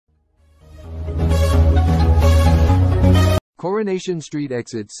Coronation Street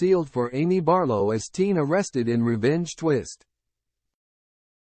exit sealed for Amy Barlow as teen arrested in revenge twist.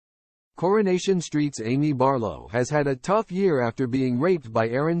 Coronation Street's Amy Barlow has had a tough year after being raped by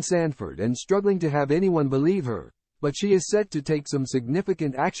Aaron Sanford and struggling to have anyone believe her, but she is set to take some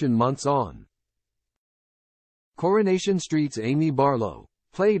significant action months on. Coronation Street's Amy Barlow,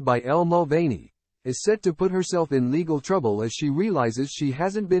 played by Elle Mulvaney, is set to put herself in legal trouble as she realizes she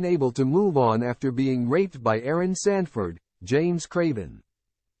hasn't been able to move on after being raped by Aaron Sanford, James Craven.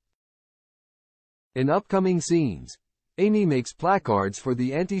 In upcoming scenes, Amy makes placards for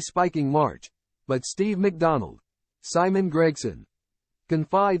the anti-spiking march, but Steve McDonald, Simon Gregson,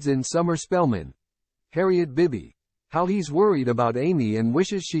 confides in Summer Spellman, Harriet Bibby, how he's worried about Amy and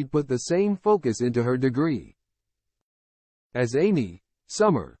wishes she'd put the same focus into her degree. As Amy,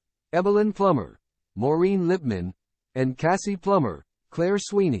 Summer, Evelyn Plummer, Maureen Lipman, and Cassie Plummer, Claire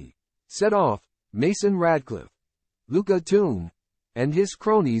Sweeney, set off, Mason Radcliffe, Luca Toon, and his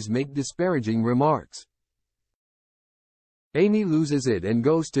cronies make disparaging remarks. Amy loses it and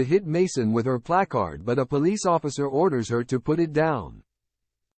goes to hit Mason with her placard, but a police officer orders her to put it down.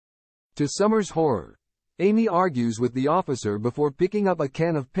 To Summer's horror, Amy argues with the officer before picking up a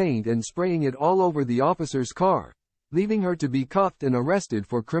can of paint and spraying it all over the officer's car, leaving her to be cuffed and arrested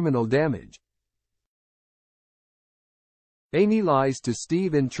for criminal damage. Amy lies to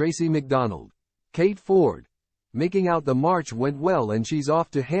Steve and Tracy McDonald, Kate Ford, making out the march went well and she's off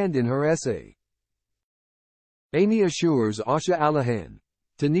to hand in her essay. Amy assures Asha Allahan,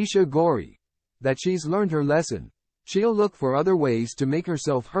 Tanisha Gori, that she's learned her lesson. She'll look for other ways to make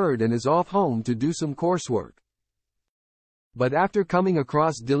herself heard and is off home to do some coursework. But after coming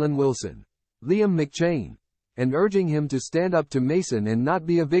across Dylan Wilson, Liam McChain, and urging him to stand up to Mason and not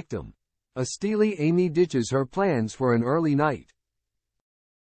be a victim, a steely Amy ditches her plans for an early night.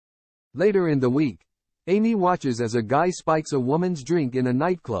 Later in the week, Amy watches as a guy spikes a woman's drink in a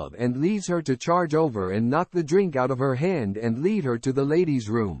nightclub and leaves her to charge over and knock the drink out of her hand and lead her to the ladies'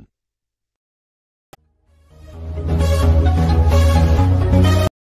 room.